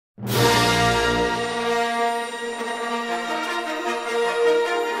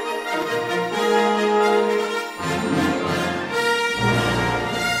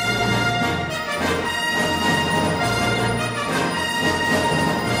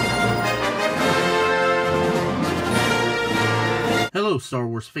Hello Star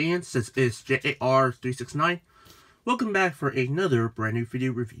Wars fans, this is J.A.R. 369. Welcome back for another brand new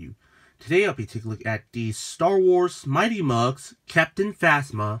video review. Today I'll be taking a look at the Star Wars Mighty Mugs Captain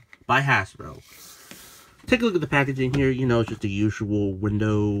Phasma by Hasbro. Take a look at the packaging here, you know, just the usual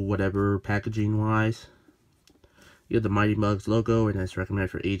window, whatever, packaging wise. You got the Mighty Mugs logo, and it's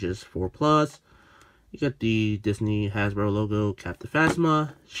recommended for ages 4+. You got the Disney Hasbro logo, Captain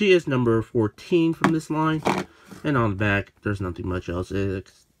Phasma. She is number 14 from this line. And on the back, there's nothing much else,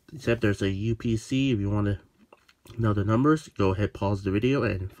 except there's a UPC. If you want to know the numbers, go ahead, pause the video,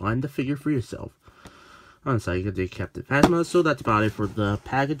 and find the figure for yourself. On the side, you got the Captain Phasma. So that's about it for the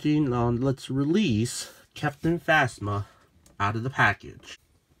packaging. Now, let's release Captain Phasma out of the package.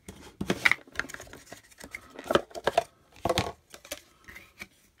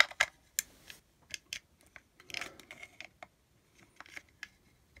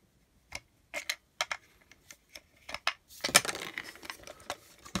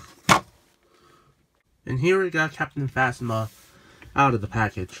 And here we got Captain Phasma out of the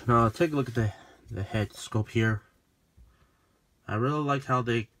package. Now take a look at the head sculpt here. I really like how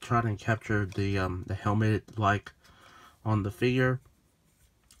they try to capture the helmet like on the figure.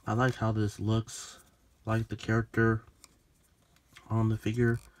 I like how this looks like the character on the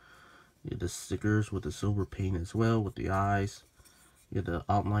figure. You get the stickers with the silver paint as well with the eyes. You get the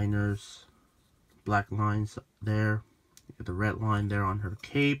outliners, black lines there. You get the red line there on her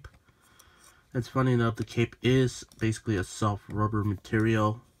cape. It's funny enough, the cape is basically a soft rubber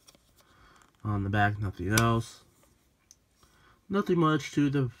material. On the back, nothing else. Nothing much to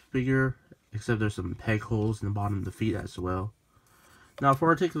the figure, except there's some peg holes in the bottom of the feet as well. Now for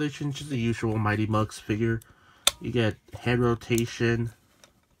articulation, just the usual Mighty Mugs figure. You get head rotation,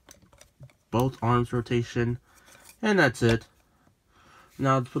 both arms rotation, and that's it.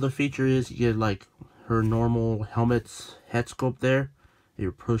 Now for the features, you get like her normal helmet's head sculpt there.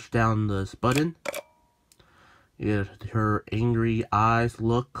 You push down this button. You get her angry eyes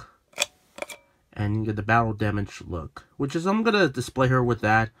look. And you get the battle damage look. Which is, I'm going to display her with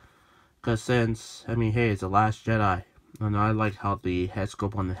that. Because since, I mean, hey, it's The Last Jedi. And I like how the head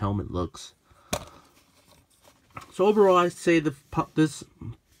sculpt on the helmet looks. So overall, I'd say this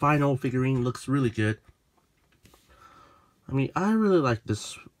final figurine looks really good. I mean, I really like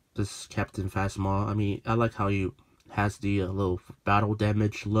this Captain Phasma. I mean, I like how you has the little battle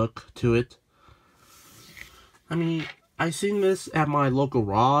damage look to it. I mean, I seen this at my local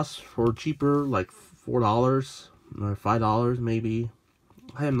Ross for cheaper, like $4 or $5 maybe.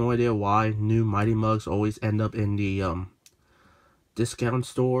 I have no idea why new Mighty Mugs always end up in the discount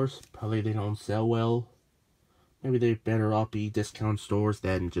stores. Probably they don't sell well. Maybe they better off be discount stores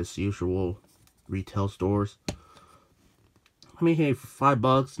than just usual retail stores. I mean, hey, for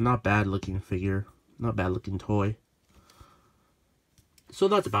 $5, not bad looking figure, not bad looking toy. So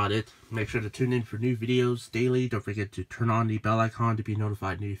that's about it. Make sure to tune in for new videos daily. Don't forget to turn on the bell icon to be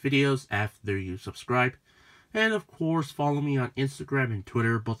notified of new videos after you subscribe. And of course, follow me on Instagram and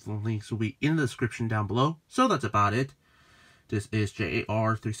Twitter. Both of the links will be in the description down below. So that's about it. This is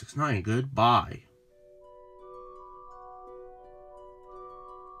J.A.R. 369. Goodbye.